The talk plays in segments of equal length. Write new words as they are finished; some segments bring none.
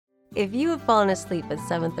If you have fallen asleep at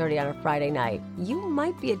 7:30 on a Friday night, you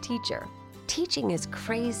might be a teacher. Teaching is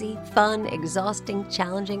crazy, fun, exhausting,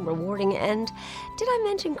 challenging, rewarding, and did I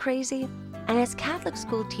mention crazy? And as Catholic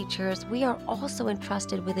school teachers, we are also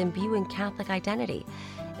entrusted with imbuing Catholic identity.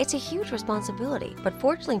 It's a huge responsibility, but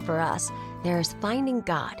fortunately for us, there is Finding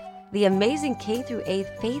God, the amazing K through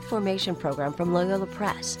 8th faith formation program from Loyola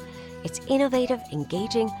Press. It's innovative,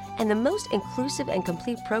 engaging, and the most inclusive and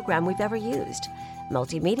complete program we've ever used.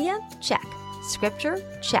 Multimedia? Check. Scripture?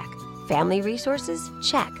 Check. Family resources?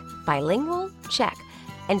 Check. Bilingual? Check.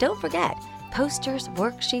 And don't forget, posters,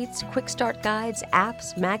 worksheets, quick start guides,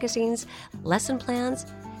 apps, magazines, lesson plans.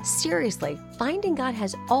 Seriously, Finding God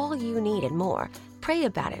has all you need and more. Pray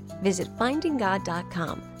about it. Visit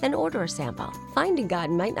findinggod.com and order a sample. Finding God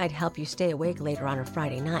might not help you stay awake later on a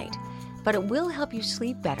Friday night, but it will help you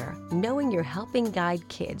sleep better knowing you're helping guide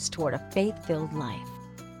kids toward a faith-filled life.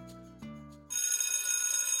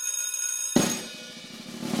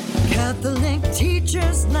 Catholic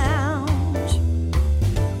Teachers Lounge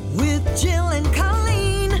with Jill and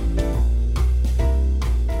Colleen.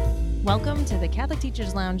 Welcome to the Catholic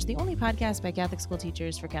Teachers Lounge, the only podcast by Catholic school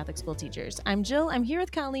teachers for Catholic school teachers. I'm Jill. I'm here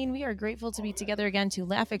with Colleen. We are grateful to be together again to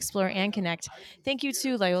laugh, explore, and connect. Thank you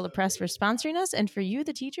to Loyola Press for sponsoring us, and for you,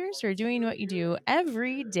 the teachers, for doing what you do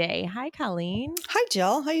every day. Hi, Colleen. Hi,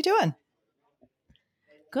 Jill. How you doing?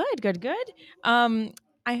 Good.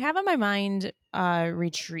 I have on my mind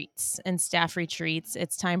retreats and staff retreats.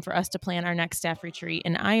 It's time for us to plan our next staff retreat,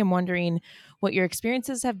 and I am wondering what your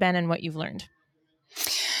experiences have been and what you've learned.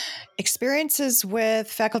 Experiences with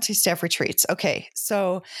faculty staff retreats. Okay.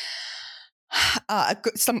 So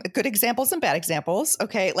some good examples and bad examples.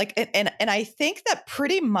 Okay. And I think that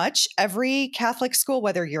pretty much every Catholic school,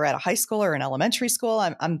 whether you're at a high school or an elementary school,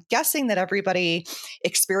 I'm guessing that everybody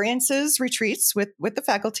experiences retreats with the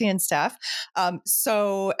faculty and staff.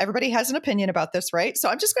 So everybody has an opinion about this, right? So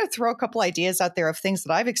I'm just going to throw a couple ideas out there of things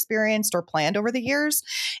that I've experienced or planned over the years,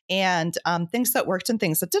 and things that worked and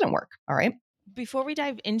things that didn't work. All right. Before we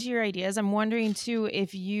dive into your ideas, I'm wondering too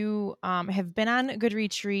if you have been on good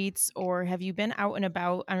retreats, or have you been out and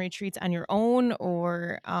about on retreats on your own,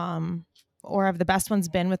 or have the best ones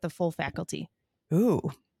been with the full faculty?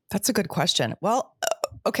 Ooh, that's a good question. Well,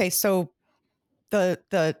 okay, so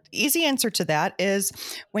the easy answer to that is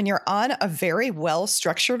when you're on a very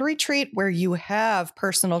well-structured retreat where you have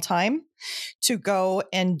personal time to go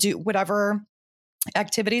and do whatever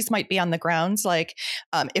activities might be on the grounds, like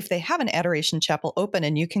if they have an adoration chapel open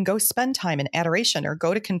and you can go spend time in adoration, or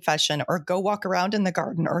go to confession, or go walk around in the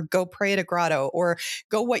garden, or go pray at a grotto, or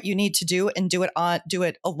go what you need to do and do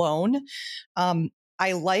it alone.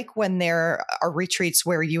 I like when there are retreats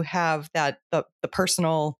where you have the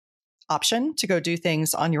personal option to go do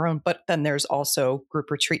things on your own, but then there's also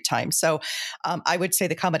group retreat time. So I would say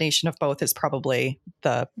the combination of both is probably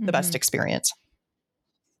the best experience.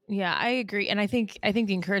 Yeah, I agree. And I think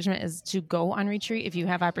the encouragement is to go on retreat if you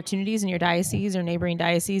have opportunities in your diocese or neighboring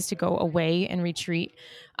diocese to go away and retreat.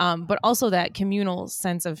 But also that communal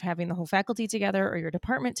sense of having the whole faculty together, or your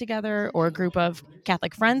department together, or a group of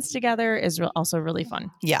Catholic friends together is also really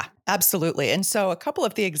fun. Yeah, absolutely. And so a couple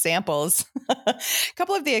of the examples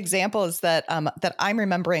that I'm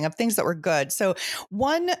remembering of things that were good. So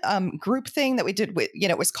one group thing that we did,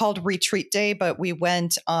 it was called Retreat Day, but we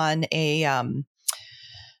went on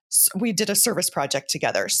we did a service project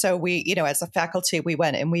together. So we, as a faculty, we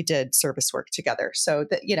went and we did service work together. So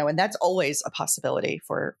that, and that's always a possibility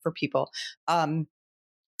for people. And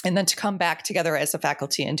then to come back together as a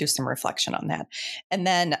faculty and do some reflection on that. And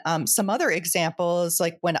then some other examples,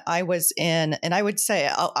 like when I was in, and I would say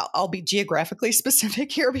I'll be geographically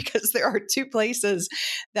specific here because there are two places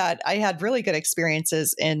that I had really good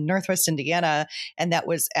experiences in Northwest Indiana. And that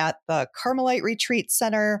was at the Carmelite Retreat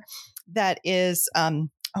Center. That is,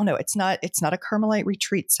 oh no, it's not a Carmelite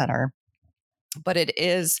Retreat Center, but it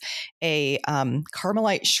is a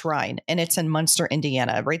Carmelite shrine, and it's in Munster,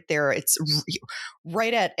 Indiana, right there. It's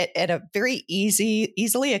right at a very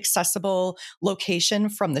easily accessible location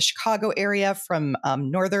from the Chicago area, from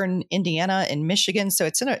northern Indiana and Michigan. So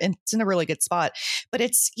it's in a really good spot, but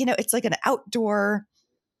it's like an outdoor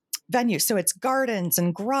venue. So it's gardens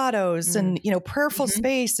and grottos and, prayerful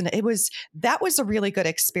space. And that was a really good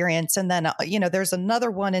experience. And then, there's another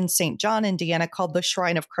one in St. John, Indiana called the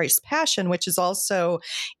Shrine of Christ's Passion, which is also,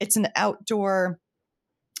 it's an outdoor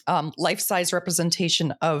life-size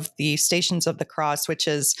representation of the Stations of the Cross, which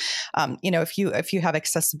is, if you have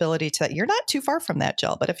accessibility to that, you're not too far from that,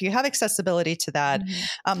 Jill, but if you have accessibility to that,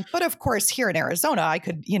 but of course here in Arizona, I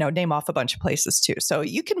could, name off a bunch of places too. So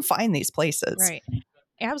you can find these places. Right.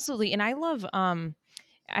 Absolutely. And I love,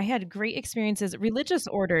 I had great experiences. Religious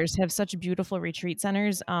orders have such beautiful retreat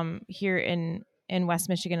centers here in West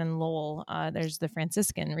Michigan and Lowell. There's the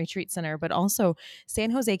Franciscan Retreat Center, but also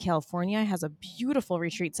San Jose, California has a beautiful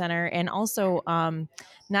retreat center. And also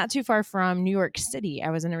not too far from New York City, I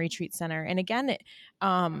was in a retreat center. And again,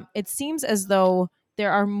 it seems as though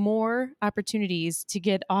there are more opportunities to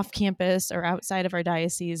get off campus or outside of our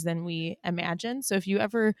diocese than we imagine. So if you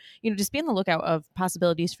ever, just be on the lookout of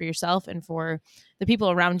possibilities for yourself and for the people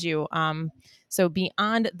around you. So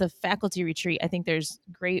beyond the faculty retreat, I think there's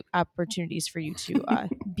great opportunities for you to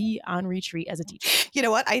be on retreat as a teacher. You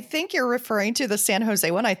know what? I think you're referring to the San Jose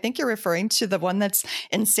one. I think you're referring to the one that's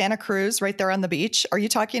in Santa Cruz right there on the beach. Are you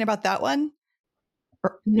talking about that one?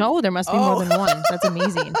 No, there must be more than one. That's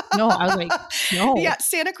amazing. No, I was like, no. Yeah,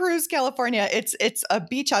 Santa Cruz, California. It's a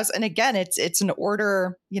beach house, and again, it's an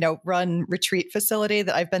order run retreat facility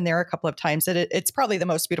that I've been there a couple of times. And it's probably the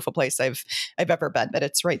most beautiful place I've ever been. But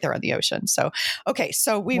it's right there on the ocean. So okay,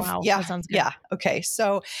 so we've that sounds good. Yeah, okay,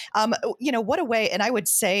 so what a way. And I would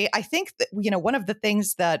say I think that one of the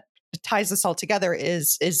things that ties us all together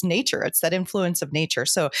is nature. It's that influence of nature.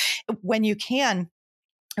 So when you can.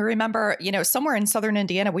 I remember, somewhere in southern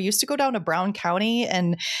Indiana, we used to go down to Brown County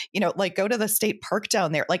and, go to the state park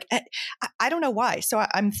down there. Like, I don't know why. So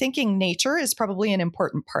I'm thinking nature is probably an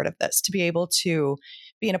important part of this, to be able to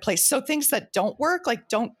be in a place. So things that don't work, like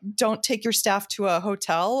don't take your staff to a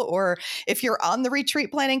hotel, or if you're on the retreat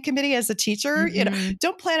planning committee as a teacher,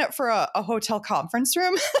 don't plan it for a hotel conference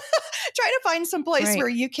room. Try to find some place where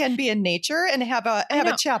you can be in nature and have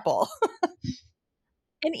a chapel.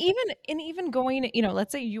 And even going,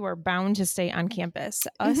 let's say you are bound to stay on campus.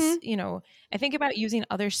 Us, I think about using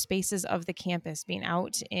other spaces of the campus, being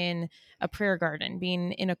out in a prayer garden,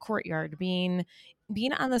 being in a courtyard, being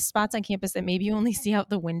on the spots on campus that maybe you only see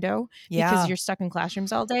out the window because you're stuck in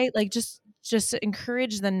classrooms all day. Like just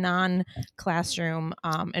encourage the non-classroom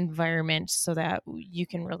environment so that you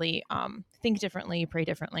can really think differently, pray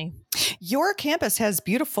differently. Your campus has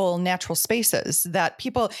beautiful natural spaces that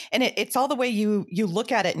people, and it's all the way you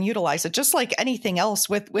look at it and utilize it, just like anything else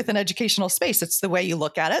with an educational space. It's the way you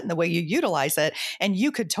look at it and the way you utilize it. And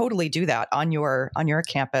you could totally do that on your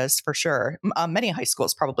campus for sure. Many high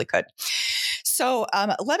schools probably could. So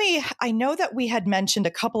I know that we had mentioned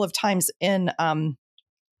a couple of times in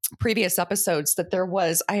previous episodes that there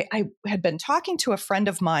was, I had been talking to a friend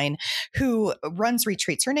of mine who runs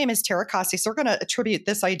retreats. Her name is Tara Kasi. So we're going to attribute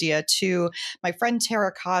this idea to my friend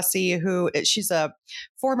Tara Kasi, she's a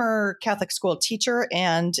former Catholic school teacher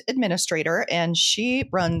and administrator, and she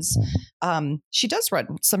does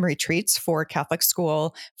run some retreats for Catholic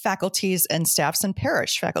school faculties and staffs and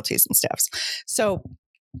parish faculties and staffs. So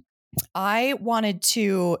I wanted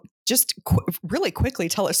to just really quickly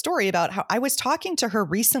tell a story about how I was talking to her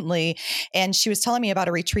recently, and she was telling me about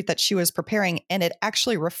a retreat that she was preparing, and it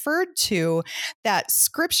actually referred to that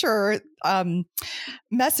scripture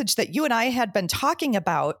message that you and I had been talking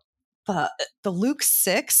about, the Luke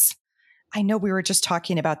 6. I know we were just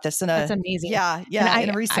talking about this That's amazing. Yeah. In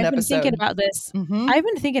a recent episode. I've been thinking about this. Mm-hmm. I've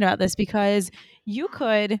been thinking about this because you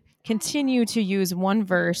could continue to use one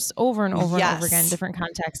verse over and over and over again in different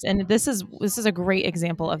contexts. And this is a great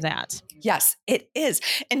example of that. Yes, it is.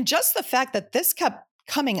 And just the fact that this kept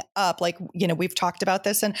coming up, like, we've talked about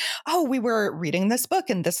this and, we were reading this book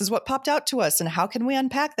and this is what popped out to us and how can we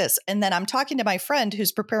unpack this? And then I'm talking to my friend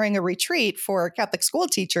who's preparing a retreat for Catholic school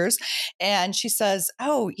teachers. And she says,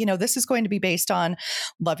 this is going to be based on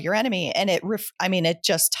love your enemy. And it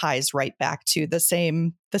just ties right back to the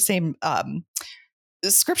same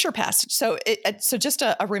scripture passage. So just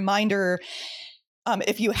a reminder,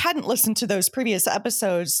 if you hadn't listened to those previous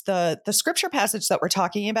episodes, the scripture passage that we're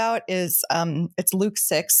talking about is it's Luke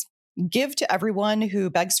 6. Give to everyone who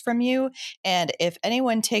begs from you, and if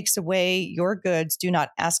anyone takes away your goods, do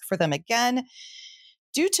not ask for them again.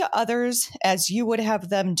 Do to others as you would have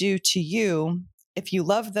them do to you. If you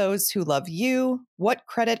love those who love you, what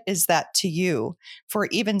credit is that to you? For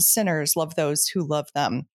even sinners love those who love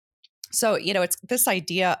them. So, it's this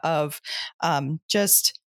idea of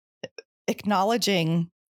just acknowledging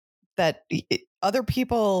that other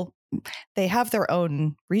people, they have their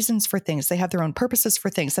own reasons for things. They have their own purposes for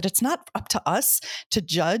things, that it's not up to us to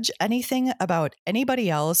judge anything about anybody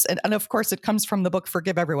else. And of course, it comes from the book,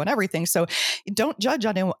 Forgive Everyone Everything. So don't judge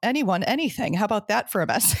on anyone anything. How about that for a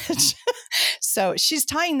message? So she's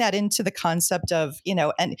tying that into the concept of,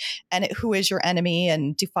 and who is your enemy,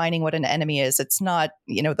 and defining what an enemy is. It's not,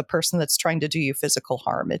 the person that's trying to do you physical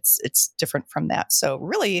harm. It's different from that. So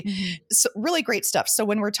really, really great stuff. So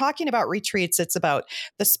when we're talking about retreats, it's about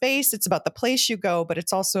the space, it's about the place you go, but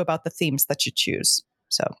it's also about the themes that you choose.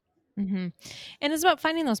 So. Mm-hmm. And it's about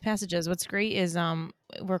finding those passages. What's great is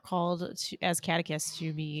we're called to, as catechists,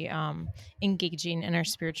 to be engaging in our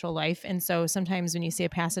spiritual life. And so sometimes when you see a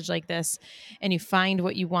passage like this and you find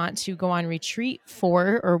what you want to go on retreat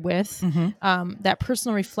for or with, that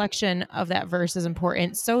personal reflection of that verse is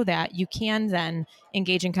important so that you can then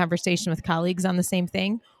engage in conversation with colleagues on the same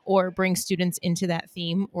thing, or bring students into that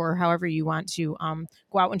theme, or however you want to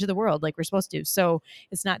go out into the world like we're supposed to. So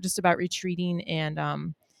it's not just about retreating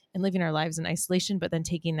and living our lives in isolation, but then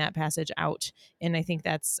taking that passage out. And I think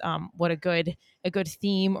that's what a good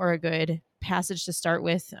theme or a good passage to start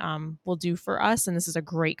with will do for us. And this is a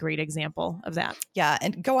great example of that. Yeah.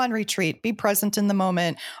 And go on retreat, be present in the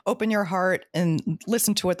moment, open your heart and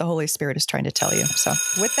listen to what the Holy Spirit is trying to tell you. So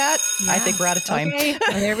with that, I think we're out of time. Okay.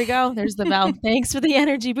 Well, there we go. There's the bell. Thanks for the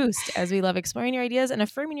energy boost. As we love exploring your ideas and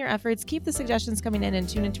affirming your efforts, keep the suggestions coming in and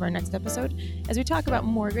tune into our next episode as we talk about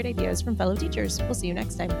more great ideas from fellow teachers. We'll see you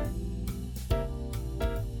next time.